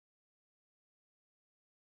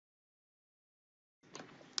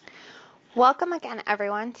Welcome again,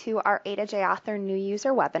 everyone, to our A2J Author New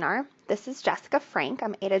User webinar. This is Jessica Frank.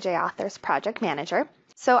 I'm A2J Author's Project Manager.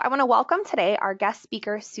 So I want to welcome today our guest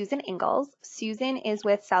speaker, Susan Ingles. Susan is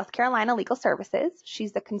with South Carolina Legal Services.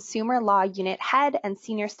 She's the Consumer Law Unit Head and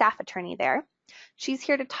Senior Staff Attorney there. She's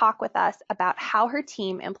here to talk with us about how her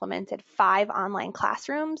team implemented 5 online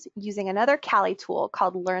classrooms using another CALI tool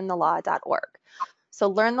called learnthelaw.org.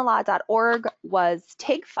 So learnthelaw.org was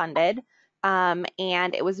TIG funded,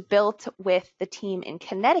 and it was built with the team in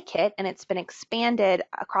Connecticut, and it's been expanded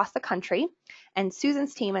across the country. And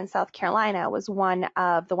Susan's team in South Carolina was one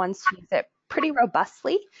of the ones to use it pretty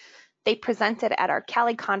robustly. They presented at our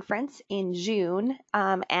CALI conference in June,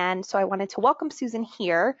 and so I wanted to welcome Susan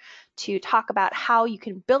here to talk about how you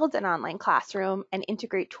can build an online classroom and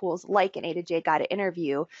integrate tools like an A2J Guided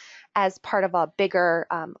Interview as part of a bigger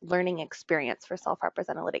learning experience for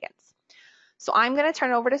self-represented litigants. So I'm going to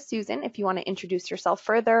turn it over to Susan if you want to introduce yourself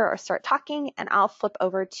further or start talking, and I'll flip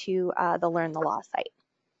over to the Learn the Law site.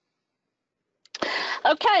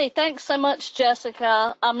 Okay, thanks so much,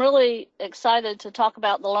 Jessica. I'm really excited to talk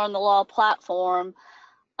about the Learn the Law platform.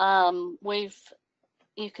 You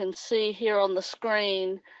can see here on the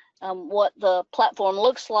screen what the platform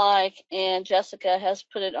looks like, and Jessica has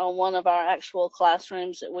put it on one of our actual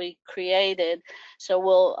classrooms that we created. So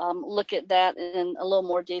we'll look at that in a little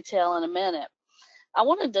more detail in a minute. I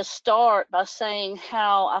wanted to start by saying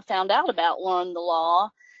how I found out about Learn the Law,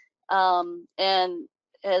 and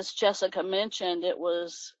as Jessica mentioned, it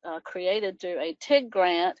was created through a TIG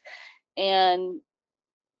grant, and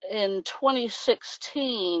in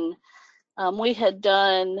 2016, we had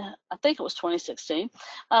done, I think it was 2016,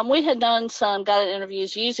 we had done some guided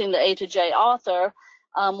interviews using the A2J author.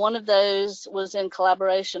 One of those was in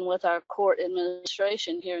collaboration with our court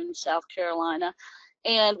administration here in South Carolina,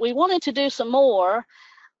 and we wanted to do some more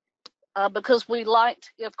because we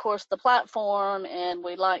liked, of course, the platform, and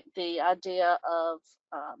we liked the idea of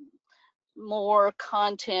more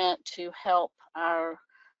content to help our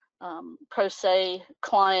pro se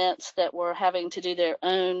clients that were having to do their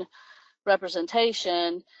own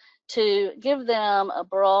representation, to give them a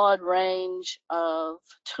broad range of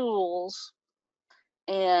tools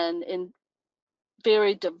and in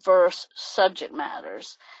very diverse subject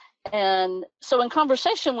matters. And so in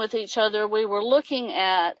conversation with each other, we were looking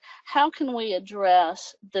at how can we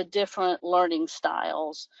address the different learning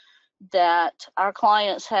styles that our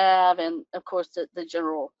clients have, and of course the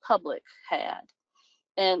general public had.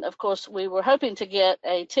 And of course we were hoping to get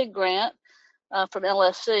a TIG grant from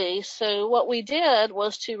LSC. So what we did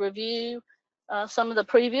was to review some of the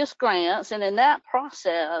previous grants, and in that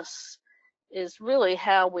process is really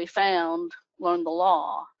how we found Learn the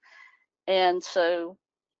Law. And so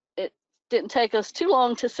it didn't take us too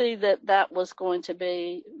long to see that that was going to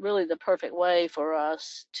be really the perfect way for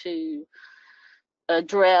us to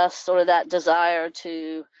address sort of that desire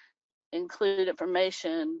to include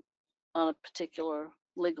information on a particular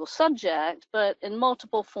legal subject, but in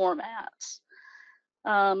multiple formats.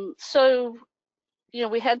 So, you know,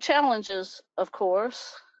 we had challenges, of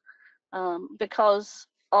course, because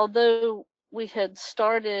although we had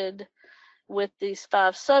started with these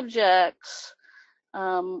 5 subjects,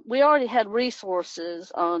 we already had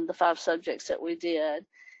resources on the 5 subjects that we did.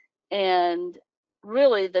 And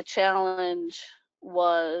really the challenge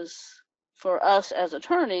was for us as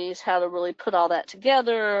attorneys how to really put all that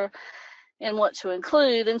together and what to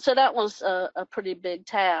include. And so that was a pretty big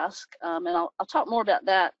task. And I'll talk more about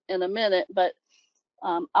that in a minute, but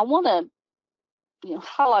I want to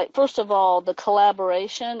highlight, first of all, the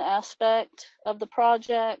collaboration aspect of the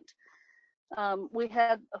project. We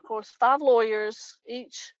had, of course, 5 lawyers,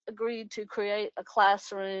 each agreed to create a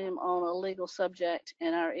classroom on a legal subject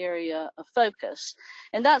in our area of focus.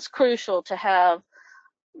 And that's crucial to have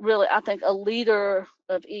really, I think, a leader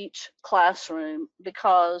of each classroom,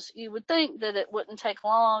 because you would think that it wouldn't take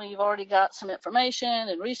long. You've already got some information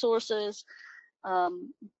and resources.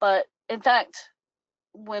 But in fact,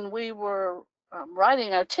 when we were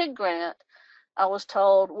writing our TIG grant, I was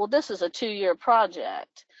told, well, this is a 2-year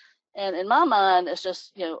project. And in my mind, as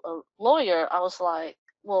just, a lawyer, I was like,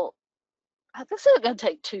 well, this isn't going to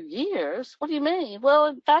take 2 years. What do you mean? Well,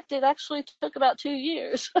 in fact, it actually took about 2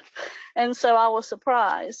 years. And so I was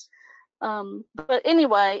surprised. But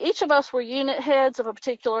anyway, each of us were unit heads of a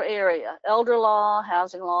particular area: elder law,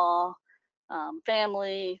 housing law,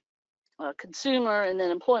 family, consumer, and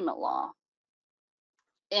then employment law.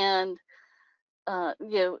 And,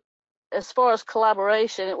 as far as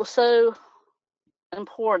collaboration, it was so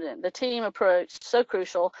important. The team approach so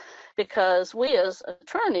crucial, because we as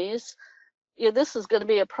attorneys, this is going to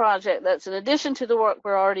be a project that's in addition to the work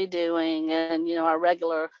we're already doing and our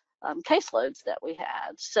regular caseloads that we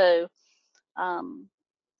had. So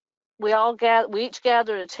we each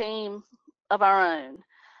gathered a team of our own.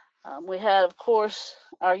 We had, of course,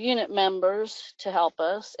 our unit members to help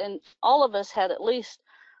us, and all of us had at least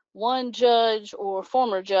one judge or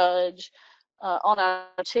former judge on our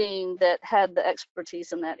team that had the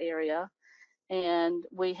expertise in that area. And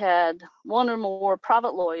we had one or more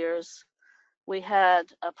private lawyers. We had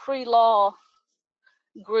a pre-law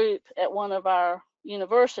group at one of our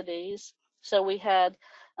universities. So we had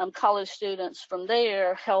college students from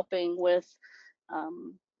there helping with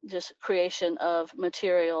just creation of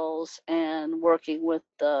materials and working with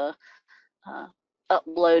the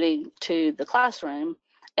uploading to the classroom.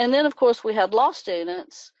 And then, of course, we had law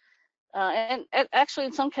students. And actually,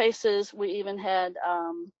 in some cases, we even had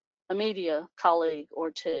a media colleague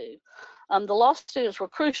or two. The law students were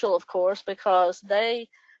crucial, of course, because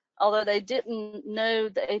although they didn't know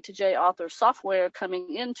the A2J author software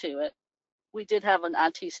coming into it, we did have an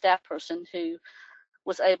IT staff person who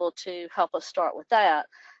was able to help us start with that.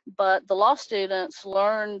 But the law students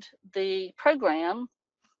learned the program,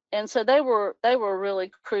 and so they were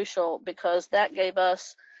really crucial, because that gave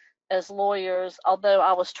us as lawyers, although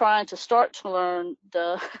I was trying to start to learn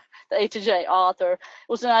the A2J author, it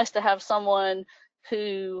was nice to have someone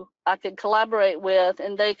who I could collaborate with,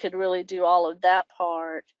 and they could really do all of that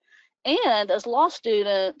part. And as law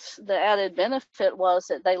students, the added benefit was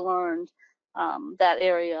that they learned that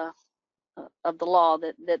area of the law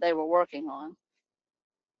that they were working on.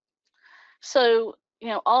 So,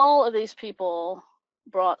 all of these people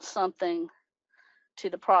brought something to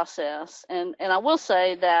the process. And I will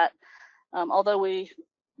say that although we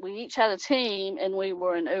each had a team and we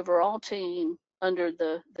were an overall team under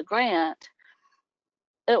the grant,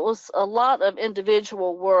 it was a lot of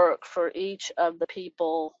individual work for each of the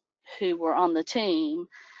people who were on the team.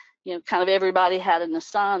 Kind of everybody had an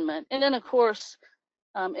assignment. And then, of course,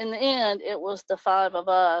 in the end, it was the five of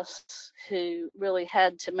us who really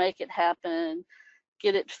had to make it happen,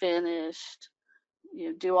 get it finished,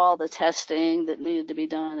 do all the testing that needed to be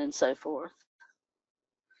done, and so forth.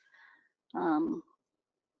 And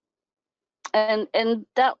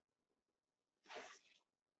that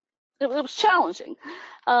it was challenging.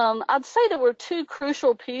 I'd say there were two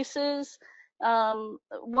crucial pieces.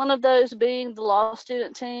 One of those being the law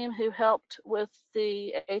student team who helped with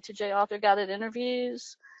the A2J author guided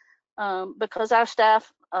interviews, because our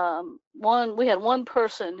staff, we had one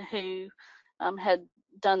person who had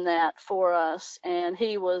done that for us, and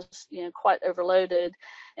he was quite overloaded,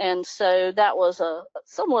 and so that was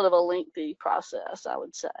somewhat of a lengthy process, I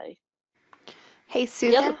would say. Hey,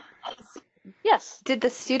 Susan. Yes. Did the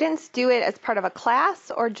students do it as part of a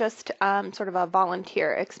class or just sort of a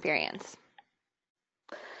volunteer experience?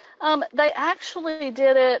 They actually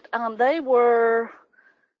did it. They were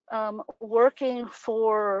working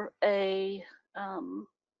for a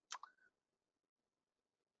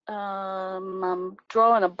I'm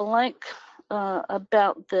drawing a blank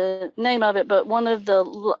about the name of it, but one of the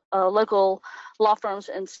local law firms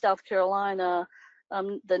in South Carolina,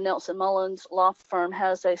 the Nelson Mullins law firm,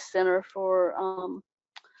 has a center for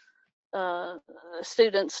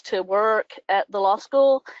students to work at the law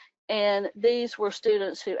school. And these were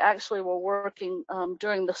students who actually were working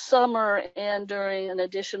during the summer and during an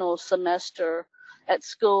additional semester at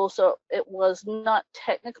school. So it was not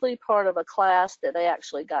technically part of a class that they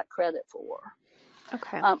actually got credit for.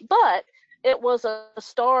 Okay. But it was a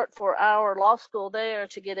start for our law school there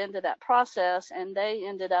to get into that process, and they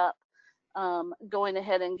ended up going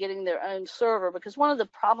ahead and getting their own server, because one of the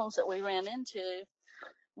problems that we ran into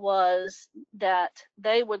was that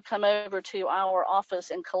they would come over to our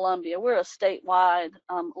office in Columbia. We're a statewide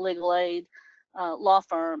legal aid law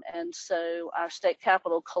firm, and so our state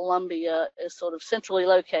capital, Columbia, is sort of centrally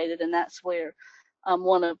located, and that's where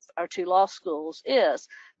one of our two law schools is.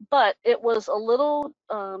 But it was a little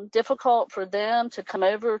difficult for them to come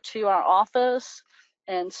over to our office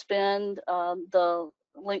and spend the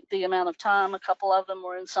lengthy amount of time. A couple of them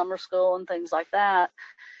were in summer school and things like that,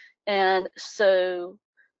 and so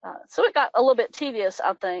it got a little bit tedious,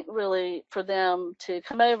 I think, really, for them to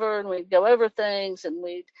come over, and we'd go over things and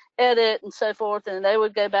we'd edit and so forth, and they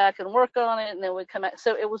would go back and work on it, and then we'd come back.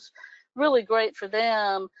 So it was really great for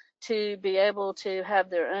them to be able to have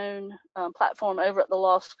their own platform over at the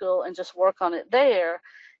law school and just work on it there.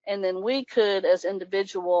 And then we could, as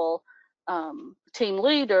individual team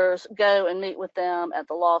leaders, go and meet with them at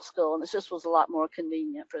the law school, and it just was a lot more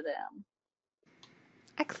convenient for them.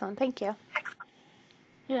 Excellent. Thank you.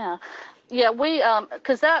 Yeah, we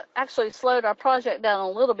because that actually slowed our project down a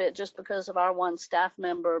little bit, just because of our one staff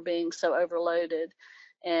member being so overloaded.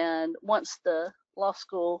 And once the law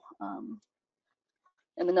school,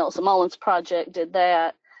 and the Nelson Mullins project did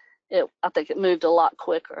that, I think it moved a lot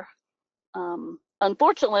quicker.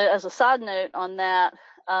 Unfortunately, as a side note on that,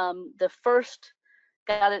 the first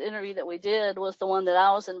guided interview that we did was the one that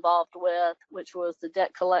I was involved with, which was the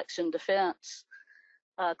debt collection defense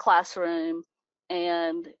classroom,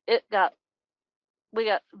 and we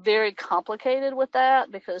got very complicated with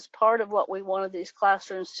that, because part of what we wanted these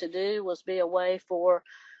classrooms to do was be a way for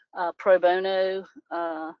pro bono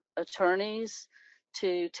attorneys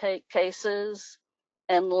to take cases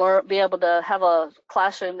and be able to have a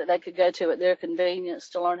classroom that they could go to at their convenience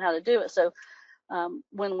to learn how to do it. So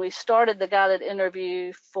when we started the guided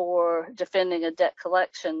interview for defending a debt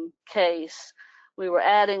collection case, we were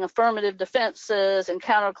adding affirmative defenses and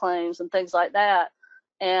counterclaims and things like that.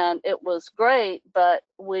 And it was great, but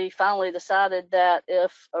we finally decided that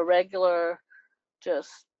if a regular, just,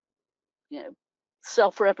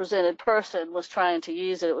 self-represented person was trying to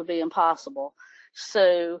use it, it would be impossible.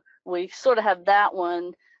 So we sort of have that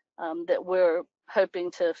one that we're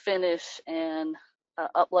hoping to finish and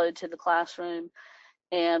upload to the classroom.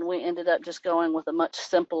 And we ended up just going with a much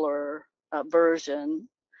simpler version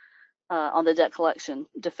on the debt collection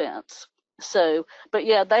defense. So, but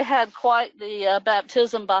yeah, they had quite the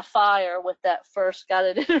baptism by fire with that first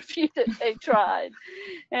guided interview that they tried.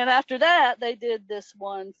 And after that, they did this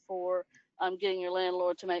one for getting your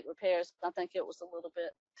landlord to make repairs. I think it was a little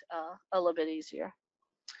bit easier.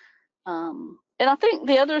 And I think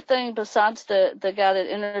the other thing besides the guided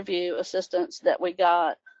interview assistance that we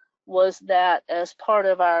got was that as part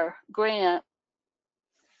of our grant,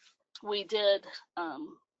 we did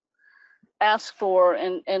ask for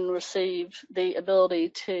and received the ability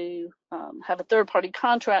to have a third-party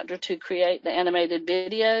contractor to create the animated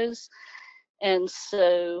videos. And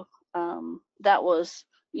so that was,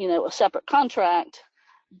 a separate contract,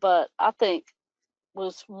 but I think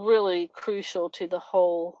was really crucial to the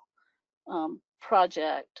whole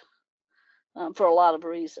project for a lot of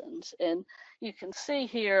reasons. And you can see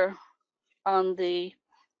here on the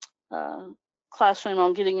classroom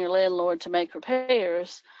on getting your landlord to make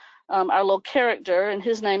repairs, our little character, and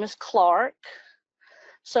his name is Clark.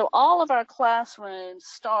 So all of our classrooms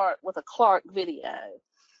start with a Clark video.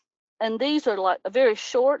 And these are like a very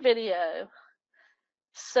short video,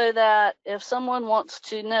 so that if someone wants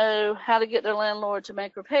to know how to get their landlord to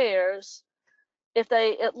make repairs, if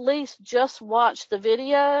they at least just watch the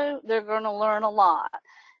video, they're going to learn a lot.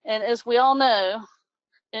 And as we all know,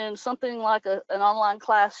 in something like an online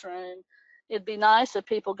classroom, it'd be nice if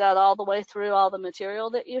people got all the way through all the material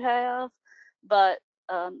that you have, but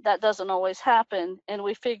that doesn't always happen. And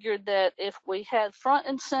we figured that if we had front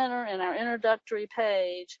and center in our introductory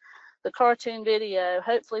page the cartoon video,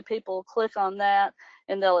 hopefully people will click on that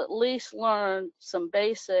and they'll at least learn some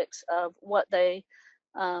basics of what they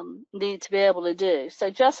need to be able to do. So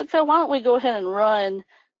Jessica, why don't we go ahead and run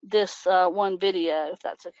this one video, if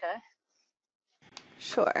that's okay?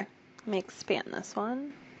 Sure. Let me expand this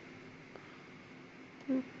one.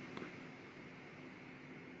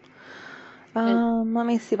 Let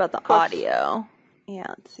me see about the audio. Yeah,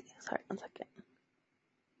 let's see. Sorry, 1 second.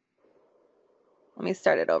 Let me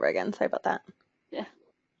start it over again. Sorry about that. Yeah.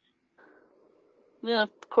 Yeah,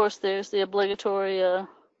 of course, there's the obligatory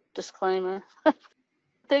disclaimer. I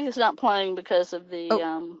think it's not playing because of the you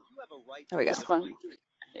have a right there we go. disclaimer.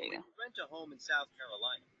 There you go. When you rent a home in South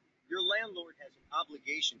Carolina, your landlord has an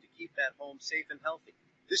obligation to keep that home safe and healthy.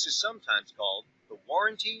 This is sometimes called the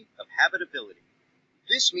warranty of habitability.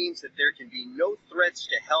 This means that there can be no threats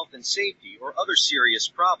to health and safety or other serious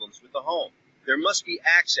problems with the home. There must be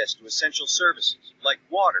access to essential services like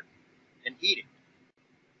water and heating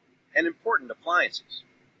and important appliances.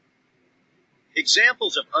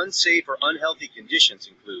 Examples of unsafe or unhealthy conditions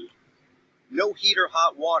include no heat or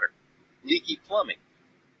hot water, leaky plumbing,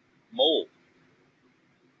 mold,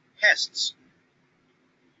 pests,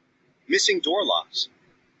 missing door locks,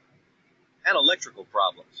 and electrical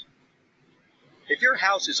problems. If your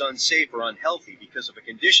house is unsafe or unhealthy because of a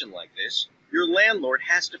condition like this, your landlord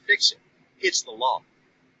has to fix it. It's the law.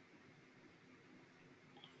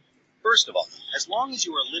 First of all, as long as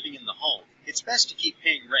you are living in the home, it's best to keep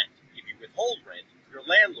paying rent. If you withhold rent, your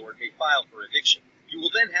landlord may file for eviction. You will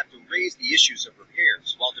then have to raise the issues of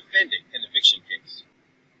repairs while defending an eviction case.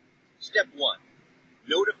 Step 1.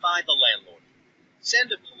 Notify the landlord. Send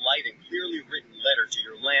a polite and clearly written letter to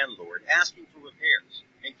your landlord asking for repairs.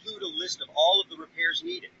 Include a list of all of the repairs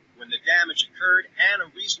needed, when the damage occurred, and a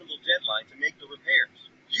reasonable deadline to make the repairs.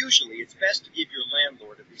 Usually, it's best to give your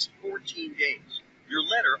landlord at least 14 days. Your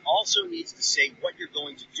letter also needs to say what you're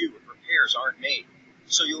going to do if repairs aren't made,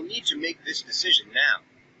 so you'll need to make this decision now.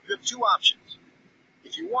 You have two options.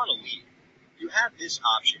 If you want to leave, you have this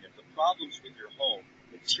option if the problems with your home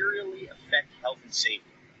materially affect health and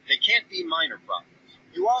safety. They can't be minor problems.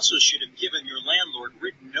 You also should have given your landlord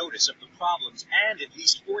written notice of the problems and at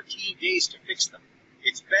least 14 days to fix them.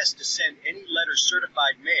 It's best to send any letter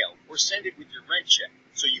certified mail or send it with your rent check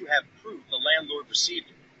so you have proof the landlord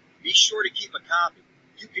received it. Be sure to keep a copy.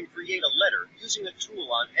 You can create a letter using a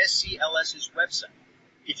tool on SCLS's website.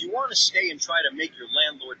 If you want to stay and try to make your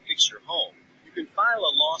landlord fix your home, you can file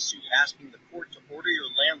a lawsuit asking the court to order your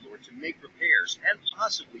landlord to make repairs and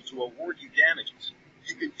possibly to award you damages.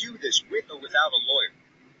 You can do this with or without a lawyer.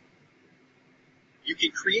 You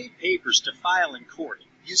can create papers to file in court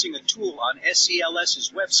using a tool on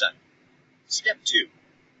SCLS's website. Step 2.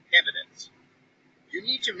 Evidence. You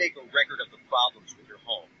need to make a record of the problems with your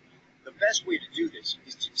home. The best way to do this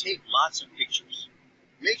is to take lots of pictures.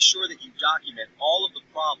 Make sure that you document all of the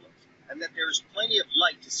problems and that there is plenty of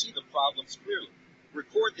light to see the problems clearly.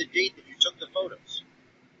 Record the date that you took the photos.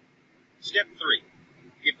 Step 3.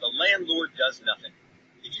 If the landlord does nothing.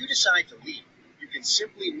 If you decide to leave, you can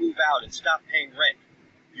simply move out and stop paying rent.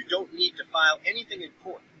 You don't need to file anything in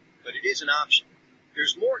court, but it is an option.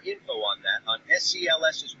 There's more info on that on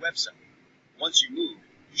SCLS's website. Once you move,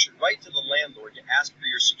 you should write to the landlord to ask for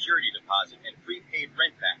your security deposit and prepaid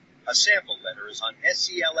rent back. A sample letter is on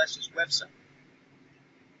SCLS's website.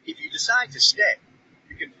 If you decide to stay,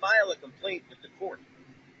 you can file a complaint with the court.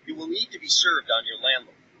 You will need to be served on your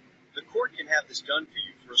landlord. The court can have this done for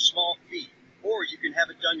you for a small fee, or you can have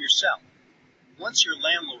it done yourself. Once your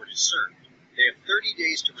landlord is served, they have 30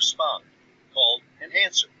 days to respond, called an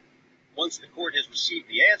answer. Once the court has received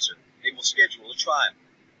the answer, they will schedule a trial.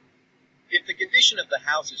 If the condition of the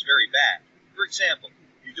house is very bad, for example,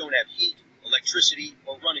 you don't have heat, electricity,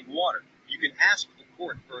 or running water, you can ask the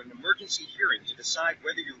court for an emergency hearing to decide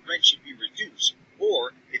whether your rent should be reduced,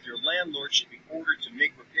 or if your landlord should be ordered to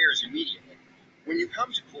make repairs immediately. When you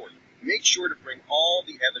come to court, make sure to bring all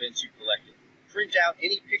the evidence you collected. Print out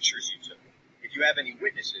any pictures you took. If you have any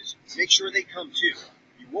witnesses, make sure they come too.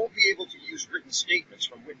 You won't be able to use written statements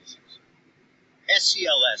from witnesses.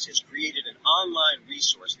 SCLS has created an online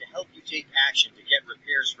resource to help you take action to get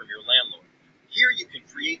repairs from your landlord. Here you can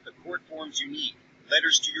create the court forms you need,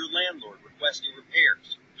 letters to your landlord requesting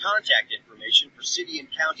repairs, contact information for city and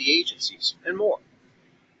county agencies, and more.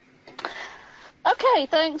 Okay,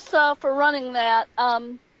 thanks for running that.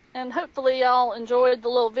 And hopefully y'all enjoyed the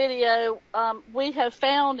little video. We have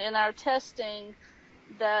found in our testing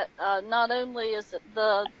that not only is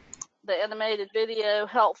the animated video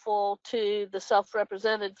helpful to the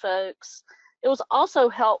self-represented folks, it was also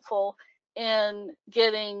helpful in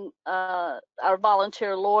getting our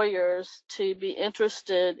volunteer lawyers to be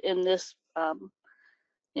interested in this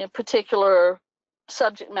particular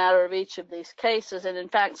subject matter of each of these cases. And in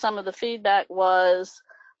fact, some of the feedback was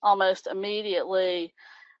almost immediately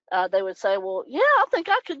they would say, well, yeah, I think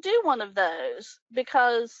I could do one of those,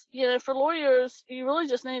 because, for lawyers, you really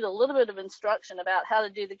just need a little bit of instruction about how to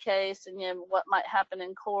do the case and, what might happen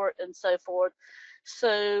in court and so forth.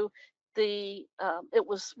 So it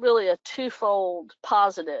was really a twofold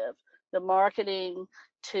positive, the marketing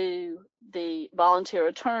to the volunteer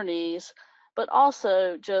attorneys, but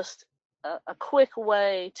also just a quick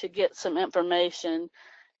way to get some information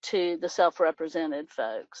to the self-represented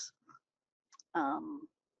folks.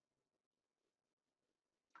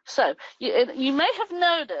 So you may have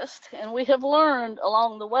noticed, and we have learned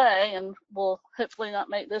along the way, and we'll hopefully not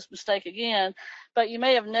make this mistake again, but you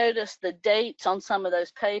may have noticed the dates on some of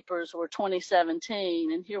those papers were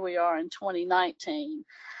 2017, and here we are in 2019.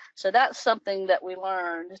 So that's something that we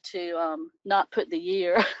learned, to not put the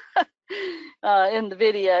year in the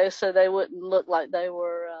video so they wouldn't look like they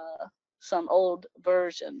were some old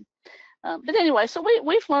version. But anyway, so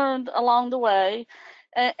we've learned along the way.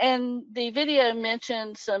 And the video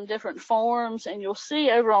mentioned some different forms, and you'll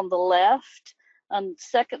see over on the left,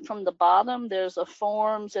 second from the bottom, there's a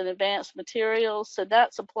forms and advanced materials. So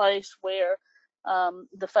that's a place where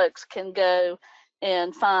the folks can go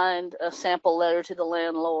and find a sample letter to the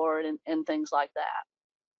landlord and things like that.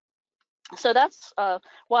 So that's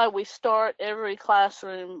why we start every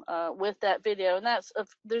classroom with that video. And that's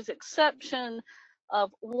there's exception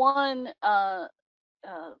of one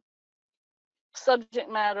subject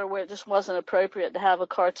matter where it just wasn't appropriate to have a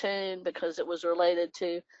cartoon because it was related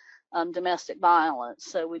to domestic violence.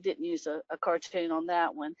 So we didn't use a cartoon on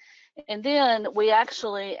that one. And then we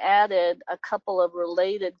actually added a couple of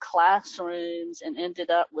related classrooms and ended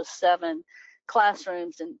up with 7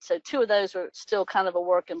 classrooms. And so 2 of those are still kind of a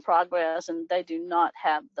work in progress, and they do not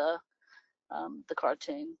have the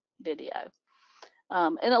cartoon video.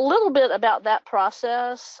 And a little bit about that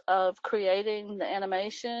process of creating the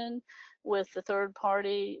animation with the third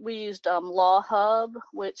party. We used Law Hub,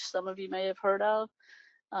 which some of you may have heard of.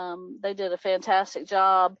 They did a fantastic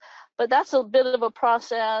job, but that's a bit of a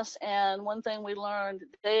process. And one thing we learned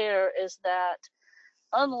there is that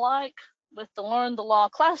unlike with the Learn the Law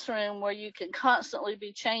classroom, where you can constantly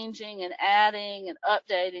be changing and adding and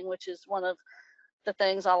updating, which is one of the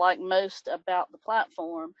things I like most about the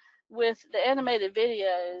platform, with the animated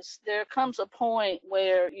videos, there comes a point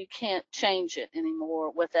where you can't change it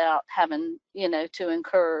anymore without having, to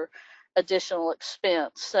incur additional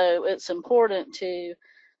expense. So it's important to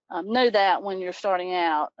know that when you're starting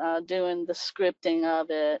out doing the scripting of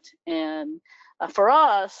it. And for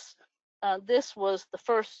us, this was the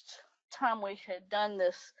first time we had done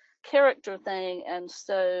this character thing, and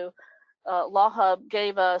so Law Hub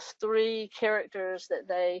gave us 3 characters that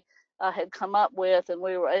they had come up with, and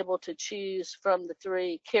we were able to choose from the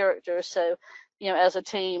 3 characters. So, as a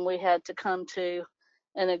team, we had to come to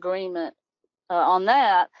an agreement on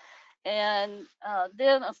that. And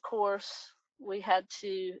then, of course, we had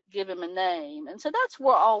to give him a name. And so that's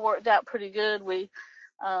where all worked out pretty good.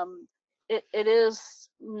 It is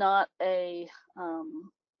not a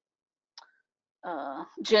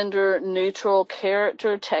gender neutral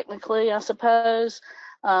character technically, I suppose,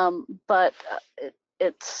 but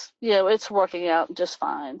it's working out just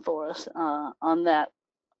fine for us on that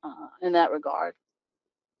in that regard.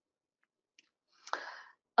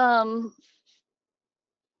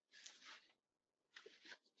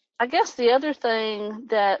 I guess the other thing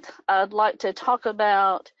that I'd like to talk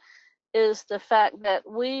about is the fact that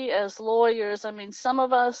we as lawyers, some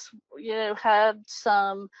of us, had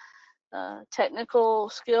some technical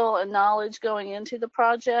skill and knowledge going into the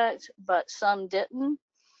project, but some didn't.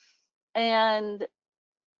 And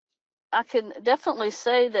I can definitely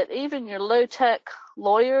say that even your low-tech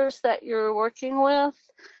lawyers that you're working with,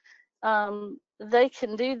 they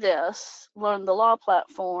can do this, Learn the Law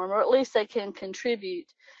platform, or at least they can contribute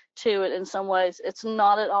to it in some ways. It's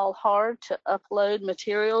not at all hard to upload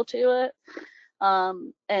material to it.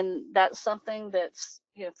 And that's something that's,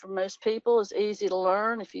 for most people is easy to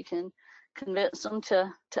learn if you can convince them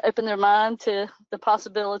to open their mind to the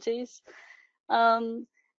possibilities. And,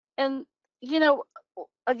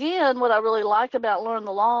 again, what I really like about Learn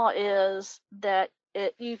the Law is that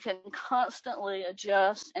you can constantly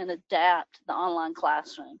adjust and adapt the online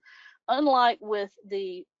classroom. Unlike with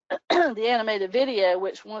the the animated video,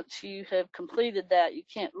 which once you have completed that, you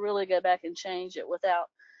can't really go back and change it without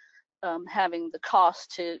having the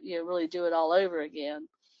cost to really do it all over again.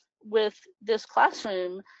 With this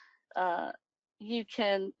classroom, you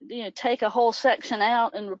can take a whole section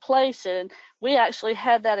out and replace it. And we actually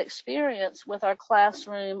had that experience with our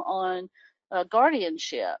classroom on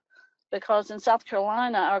guardianship, because in South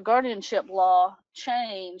Carolina, our guardianship law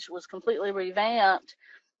change was completely revamped,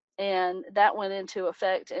 and that went into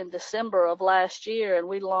effect in December of last year, and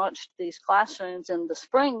we launched these classrooms in the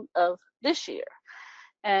spring of this year.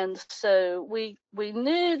 And so we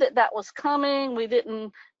knew that was coming. We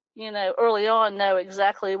didn't early on know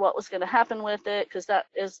exactly what was going to happen with it, because that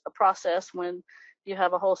is a process when you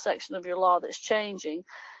have a whole section of your law that's changing.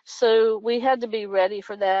 So we had to be ready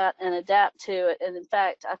for that and adapt to it. And in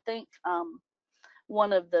fact, I think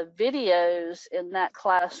one of the videos in that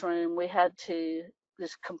classroom we had to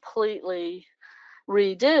just completely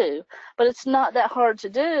redo, but it's not that hard to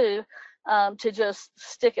do, to just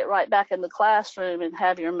stick it right back in the classroom and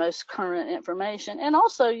have your most current information. And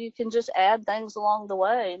also you can just add things along the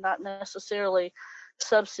way, not necessarily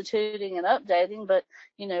substituting and updating, but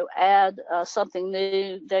add something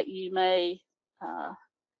new that you may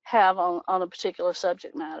have on a particular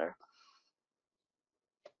subject matter.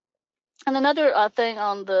 And another thing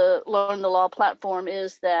on the Learn the Law platform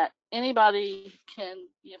is that anybody can,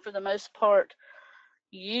 for the most part,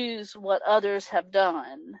 use what others have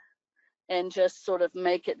done and just sort of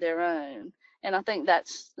make it their own. And I think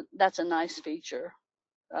that's a nice feature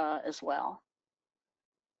as well.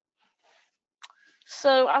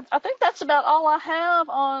 So I think that's about all I have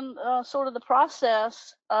on sort of the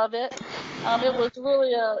process of it. It was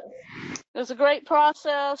really a great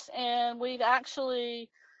process, and we've actually,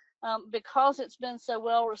 because it's been so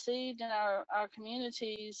well received in our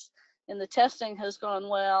communities and the testing has gone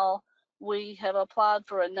well, we have applied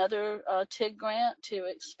for another TIG grant to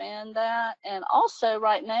expand that. And also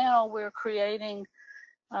right now we're creating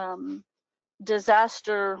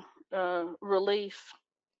disaster relief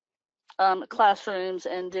classrooms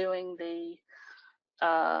and doing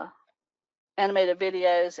the animated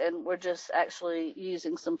videos, and we're just actually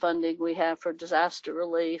using some funding we have for disaster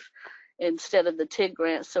relief instead of the TIG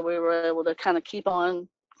grant. So we were able to kind of keep on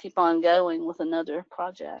going with another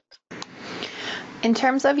project. In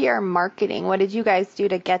terms of your marketing, what did you guys do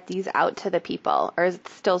to get these out to the people, or is it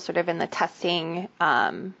still sort of in the testing,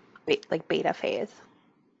 like beta phase?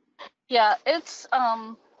 Yeah, it's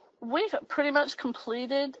we've pretty much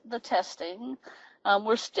completed the testing.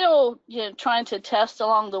 We're still, trying to test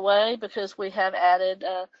along the way because we have added,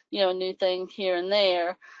 a new thing here and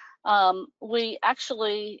there. We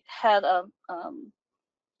actually had a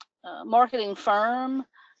marketing firm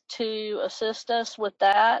to assist us with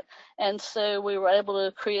that, and so we were able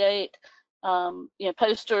to create,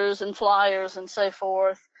 posters and flyers and so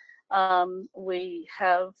forth. We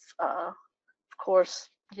have, of course,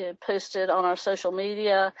 posted on our social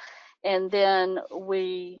media. And then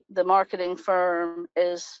the marketing firm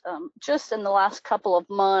is just in the last couple of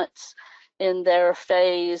months in their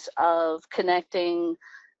phase of connecting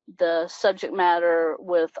the subject matter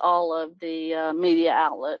with all of the media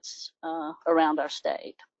outlets around our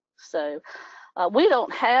state. So we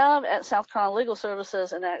don't have at South Carolina Legal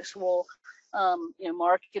Services an actual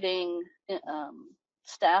marketing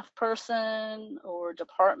staff person or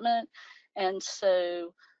department. And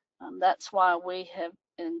so that's why we have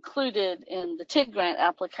included in the TIG grant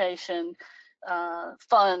application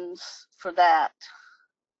funds for that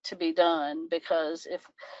to be done, because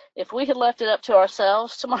if we had left it up to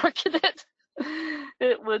ourselves to market it,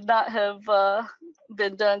 it would not have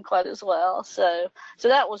been done quite as well. So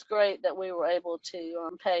that was great that we were able to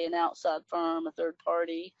pay an outside firm, a third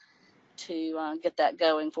party, to get that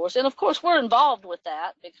going for us. And of course we're involved with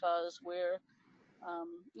that because we're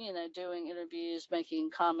doing interviews, making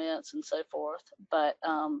comments and so forth, but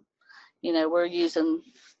we're using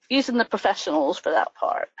the professionals for that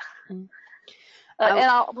part. And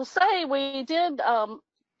I will say we did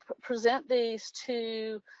present these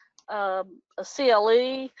to a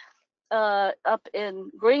CLE up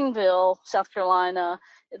in Greenville, South Carolina.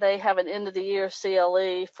 They have an end of the year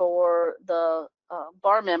CLE for the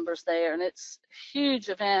bar members there, and it's a huge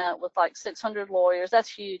event with like 600 lawyers.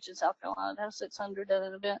 That's huge in South Carolina to have 600 at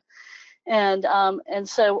an event. And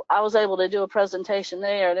so I was able to do a presentation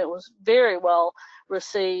there, and it was very well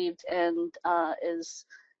received, and is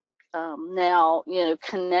now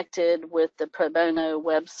connected with the pro bono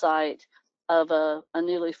website of a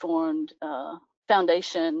newly formed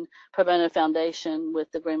foundation, pro bono foundation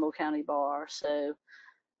with the Greenville County Bar. So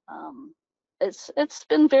it's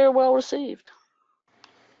been very well received.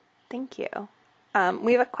 Thank you.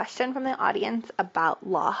 We have a question from the audience about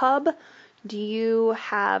Law Hub. Do you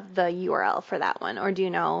have the URL for that one, or do you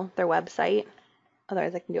know their website?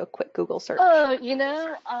 Otherwise, I can do a quick Google search.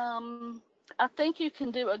 I think you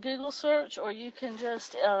can do a Google search, or you can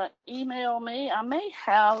just email me. I may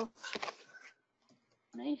have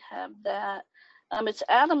that. It's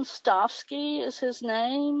Adam Stofsky is his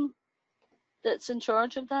name that's in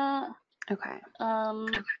charge of that. Okay.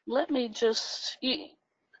 Let me just.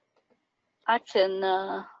 I can.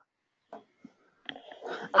 I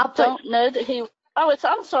don't know that he. Oh,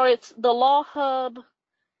 I'm sorry. It's the lawhub.net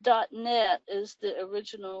is the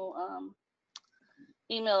original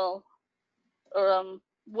email or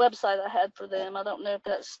website I had for them. I don't know if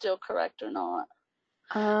that's still correct or not.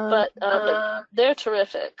 But they're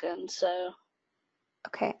terrific, and so.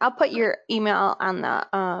 Okay, I'll put your email on the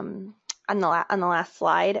last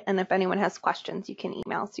slide, and if anyone has questions, you can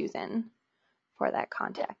email Susan for that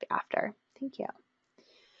contact after. Thank you.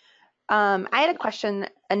 I had a question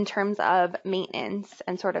in terms of maintenance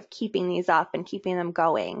and sort of keeping these up and keeping them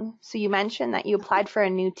going. So you mentioned that you applied for a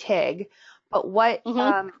new TIG, but what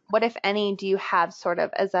if any do you have sort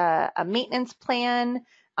of as a maintenance plan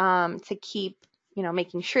to keep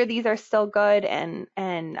making sure these are still good and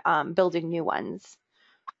building new ones?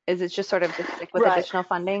 Is it just sort of just like with additional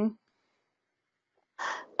funding?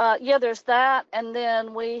 Yeah, there's that, and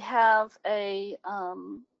then we have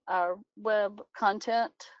our web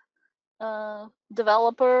content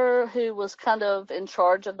developer who was kind of in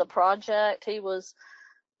charge of the project. He was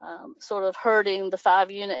sort of herding the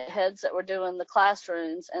 5 unit heads that were doing the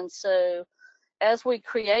classrooms, and so as we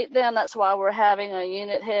create them, that's why we're having a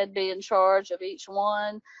unit head be in charge of each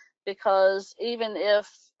one, because even if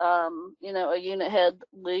a unit head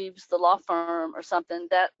leaves the law firm or something,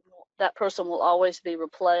 that person will always be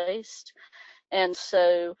replaced, and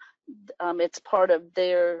so it's part of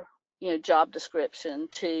their job description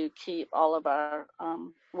to keep all of our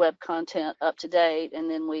web content up to date. And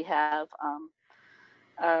then we have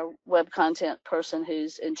our web content person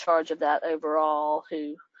who's in charge of that overall,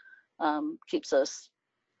 who keeps us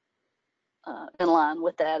in line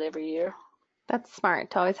with that every year. That's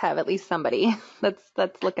smart to always have at least somebody that's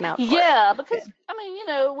looking out for it. Yeah, That's because good. I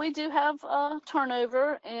mean, we do have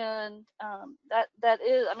turnover, and that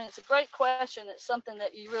is, I mean, it's a great question. It's something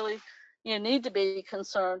that you really need to be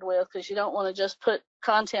concerned with, because you don't want to just put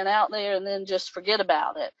content out there and then just forget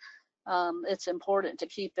about it. It's important to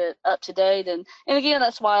keep it up to date, and again,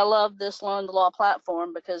 that's why I love this Learn the Law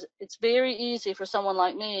platform, because it's very easy for someone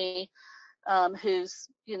like me, who's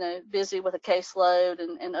busy with a caseload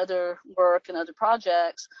and other work and other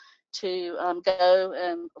projects, to go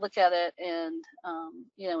and look at it and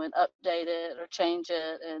and update it or change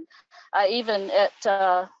it. And I even,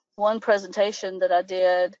 at one presentation that I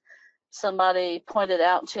did, somebody pointed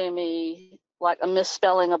out to me like a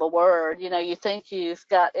misspelling of a word. You think you've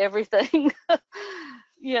got everything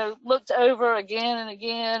looked over again and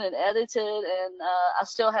again and edited, and I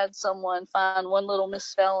still had someone find one little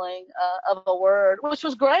misspelling of a word, which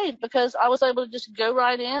was great because I was able to just go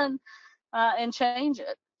right in and change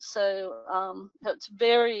it. So it's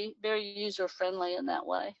very, very user friendly in that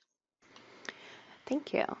way.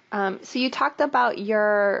 Thank you. So you talked about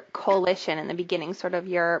your coalition in the beginning, sort of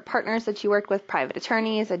your partners that you worked with, private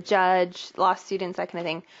attorneys, a judge, law students, that kind of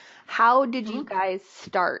thing. How did you guys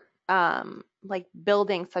start like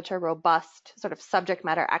building such a robust sort of subject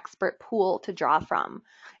matter expert pool to draw from?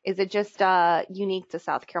 Is it just unique to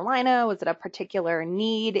South Carolina? Was it a particular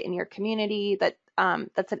need in your community?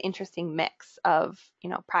 That's an interesting mix of,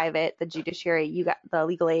 private, the judiciary, you got the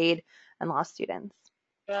legal aid, and law students.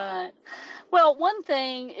 Right. Well, one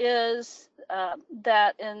thing is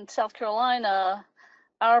that in South Carolina,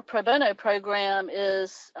 our pro bono program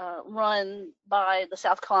is run by the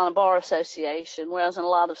South Carolina Bar Association, whereas in a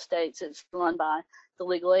lot of states it's run by the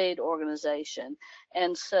legal aid organization.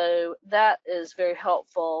 And so that is very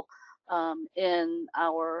helpful in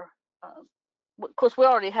our, of course, we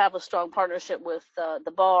already have a strong partnership with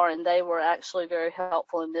the bar, and they were actually very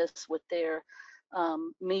helpful in this with their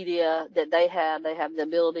media that they have. They have the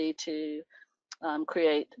ability to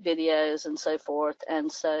create videos and so forth,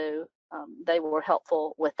 and so they were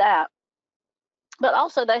helpful with that. But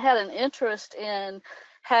also they had an interest in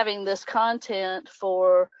having this content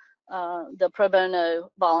for the pro bono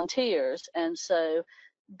volunteers, and so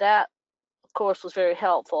that, of course, was very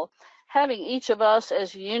helpful. Having each of us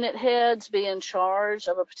as unit heads be in charge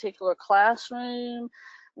of a particular classroom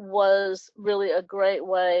was really a great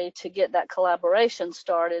way to get that collaboration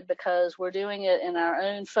started, because we're doing it in our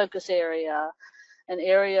own focus area, an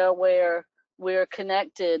area where we're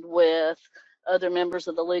connected with other members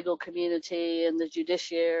of the legal community and the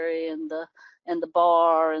judiciary and the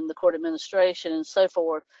bar and the court administration and so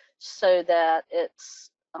forth, so that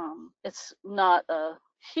it's not a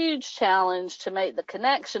huge challenge to make the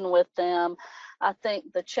connection with them. I think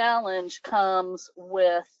the challenge comes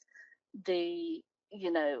with the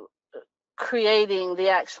creating the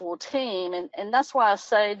actual team, and that's why I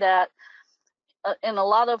say that in a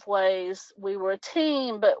lot of ways we were a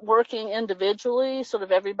team, but working individually, sort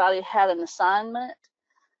of everybody had an assignment,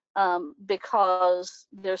 because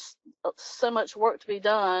there's so much work to be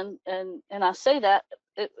done, and I say that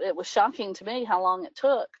it was shocking to me how long it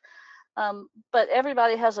took, but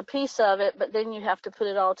everybody has a piece of it, but then you have to put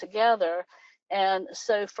it all together. And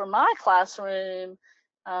so for my classroom,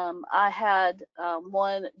 I had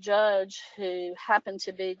one judge who happened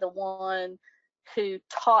to be the one who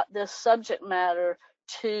taught this subject matter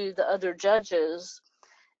to the other judges.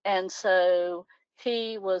 And so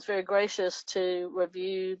he was very gracious to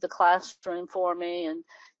review the classroom for me and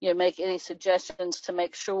make any suggestions to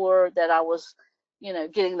make sure that I was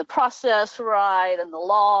getting the process right and the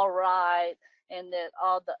law right, and that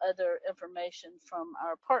all the other information from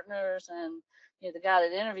our partners and the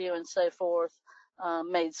guided interview and so forth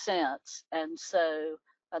made sense. And so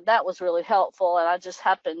that was really helpful. And I just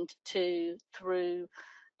happened to, through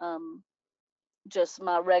just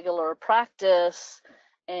my regular practice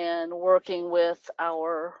and working with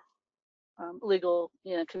our legal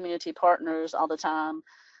community partners all the time,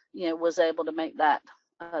 was able to make that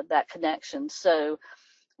connection. So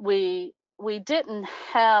we didn't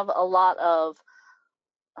have a lot of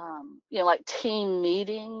like team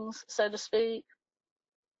meetings, so to speak,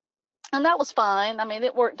 and that was fine. I mean,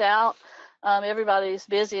 it worked out. Everybody's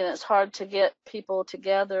busy, and it's hard to get people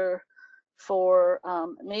together for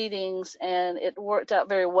meetings, and it worked out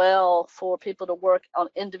very well for people to work on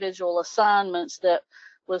individual assignments that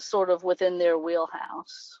was sort of within their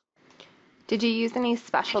wheelhouse. Did you use any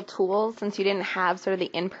special tools since you didn't have sort of the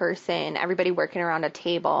in-person, everybody working around a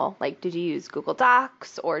table? Like, did you use Google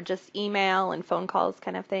Docs or just email and phone calls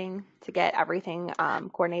kind of thing to get everything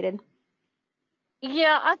coordinated?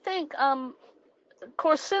 Yeah, I think, of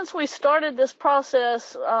course, since we started this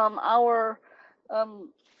process, our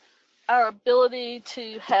our ability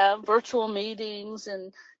to have virtual meetings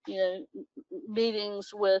and,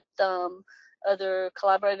 meetings with other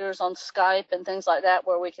collaborators on Skype and things like that,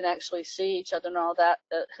 where we can actually see each other and all that,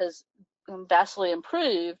 has vastly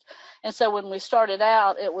improved. And so when we started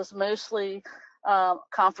out, it was mostly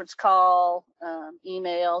conference call,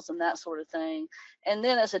 emails, and that sort of thing. And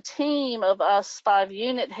then as a team of us 5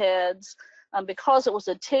 unit heads, because it was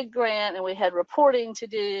a TIG grant and we had reporting to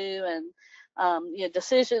do and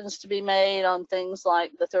decisions to be made on things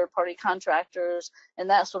like the third-party contractors and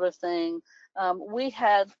that sort of thing, we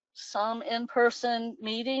had some in-person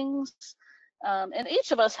meetings, and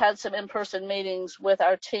each of us had some in-person meetings with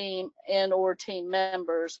our team and or team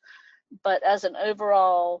members. But as an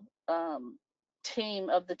overall team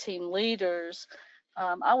of the team leaders,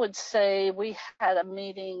 I would say we had a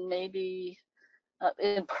meeting maybe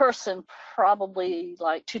in person probably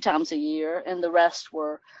like 2 times a year, and the rest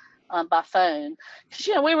were by phone.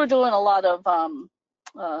 Because we were doing a lot of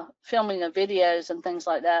filming of videos and things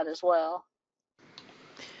like that as well.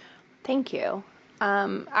 Thank you.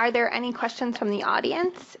 Are there any questions from the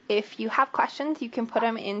audience? If you have questions, you can put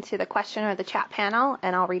them into the question or the chat panel,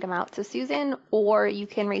 and I'll read them out to Susan, or you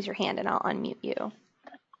can raise your hand and I'll unmute you.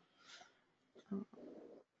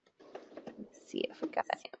 Let's see if we got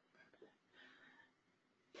it.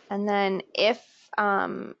 And then if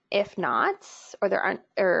not, or there aren't,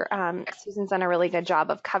 or Susan's done a really good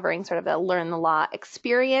job of covering sort of the learn the law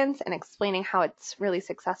experience and explaining how it's really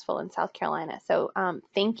successful in South Carolina. So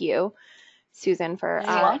thank you, Susan, for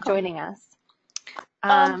joining us.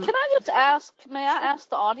 Can I just ask, may I ask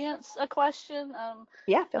the audience a question?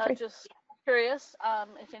 Yeah, feel free. Just curious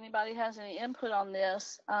if anybody has any input on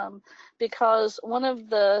this, because one of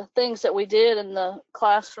the things that we did in the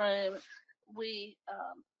classroom, we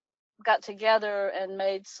got together and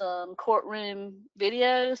made some courtroom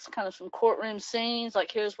videos, kind of some courtroom scenes, like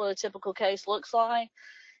here's what a typical case looks like.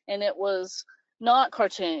 And it was not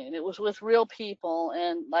cartoon, it was with real people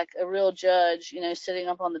and like a real judge, sitting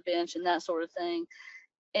up on the bench and that sort of thing.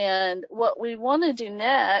 And what we want to do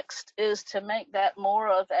next is to make that more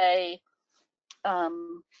of a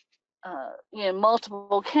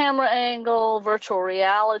multiple camera angle, virtual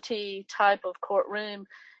reality type of courtroom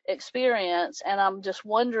experience. And I'm just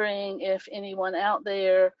wondering if anyone out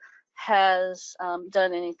there has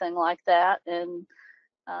done anything like that, and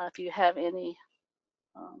if you have any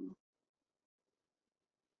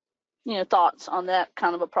thoughts on that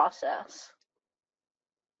kind of a process.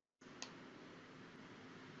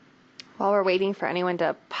 While we're waiting for anyone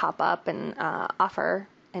to pop up and offer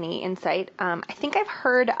any insight, I think I've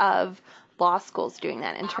heard of law schools doing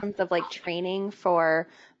that in terms of like training for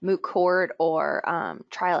moot court or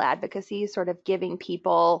trial advocacy, sort of giving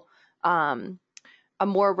people a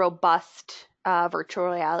more robust virtual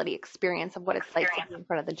reality experience of what it's like to be in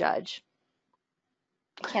front of the judge.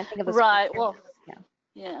 I can't think of a right. Well,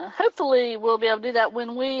 yeah. Hopefully we'll be able to do that.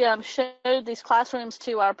 When we showed these classrooms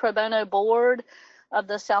to our pro bono board of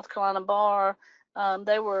the South Carolina Bar,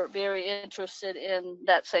 they were very interested in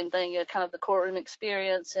that same thing, kind of the courtroom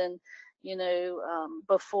experience. And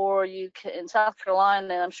before you can, in South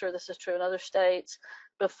Carolina, and I'm sure this is true in other states,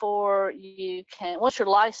 before you can, once you're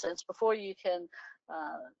licensed, before you can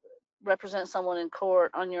represent someone in court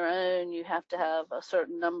on your own, you have to have a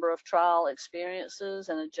certain number of trial experiences,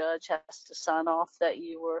 and a judge has to sign off that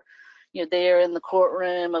you were, there in the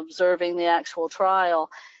courtroom observing the actual trial.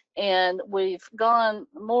 And we've gone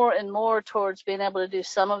more and more towards being able to do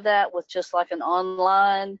some of that with just like an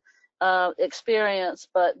online experience,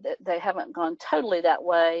 but they haven't gone totally that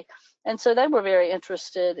way. And so they were very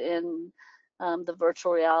interested in the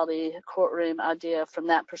virtual reality courtroom idea from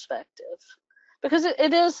that perspective, because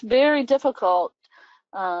it is very difficult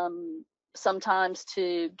sometimes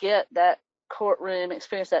to get that courtroom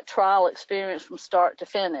experience, that trial experience from start to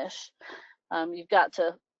finish. You've got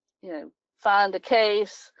to, find a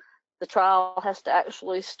case. The trial has to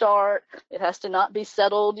actually start. It has to not be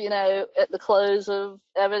settled, at the close of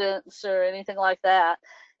evidence or anything like that.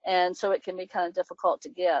 And so it can be kind of difficult to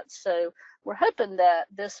get. So we're hoping that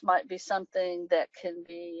this might be something that can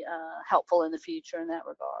be helpful in the future in that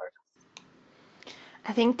regard.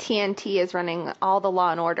 I think TNT is running all the Law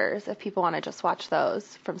and Orders if people want to just watch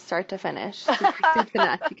those from start to finish. Soup to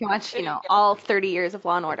nuts. You can watch, all 30 years of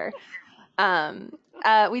Law and Order.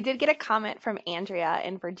 We did get a comment from Andrea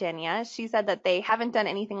in Virginia. She said that they haven't done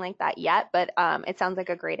anything like that yet, but it sounds like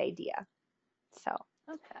a great idea. So.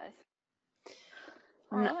 Okay.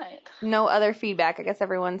 All right. No other feedback. I guess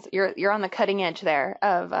you're on the cutting edge there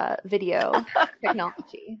of video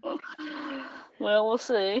technology. Well, we'll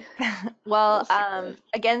see. Well,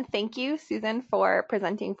 again, thank you, Susan, for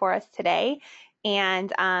presenting for us today.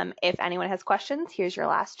 And if anyone has questions, here's your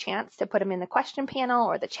last chance to put them in the question panel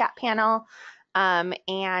or the chat panel.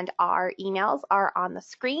 And our emails are on the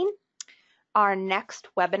screen. Our next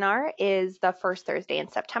webinar is the first Thursday in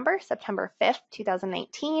September, September 5th,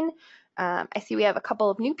 2019. I see we have a couple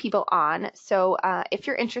of new people on. So if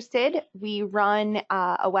you're interested, we run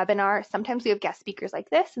a webinar. Sometimes we have guest speakers like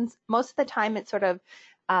this, and most of the time it's sort of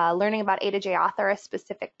learning about A2J author, a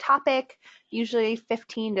specific topic, usually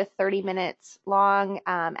 15 to 30 minutes long,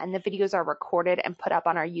 and the videos are recorded and put up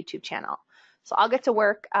on our YouTube channel. So I'll get to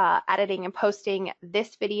work editing and posting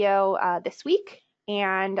this video this week.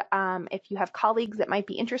 And if you have colleagues that might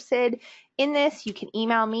be interested in this, you can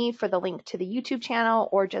email me for the link to the YouTube channel,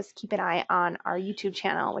 or just keep an eye on our YouTube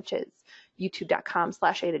channel, which is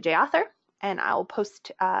youtube.com/A2J author, and I will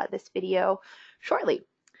post this video shortly.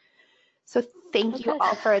 So thank you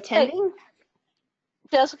all for attending.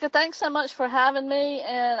 Hey, Jessica, thanks so much for having me,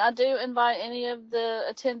 and I do invite any of the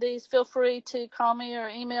attendees, feel free to call me or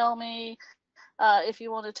email me if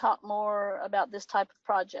you want to talk more about this type of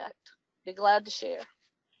project. Be glad to share.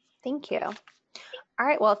 Thank you. All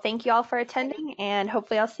right, well, thank you all for attending, and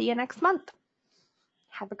hopefully I'll see you next month.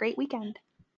 Have a great weekend.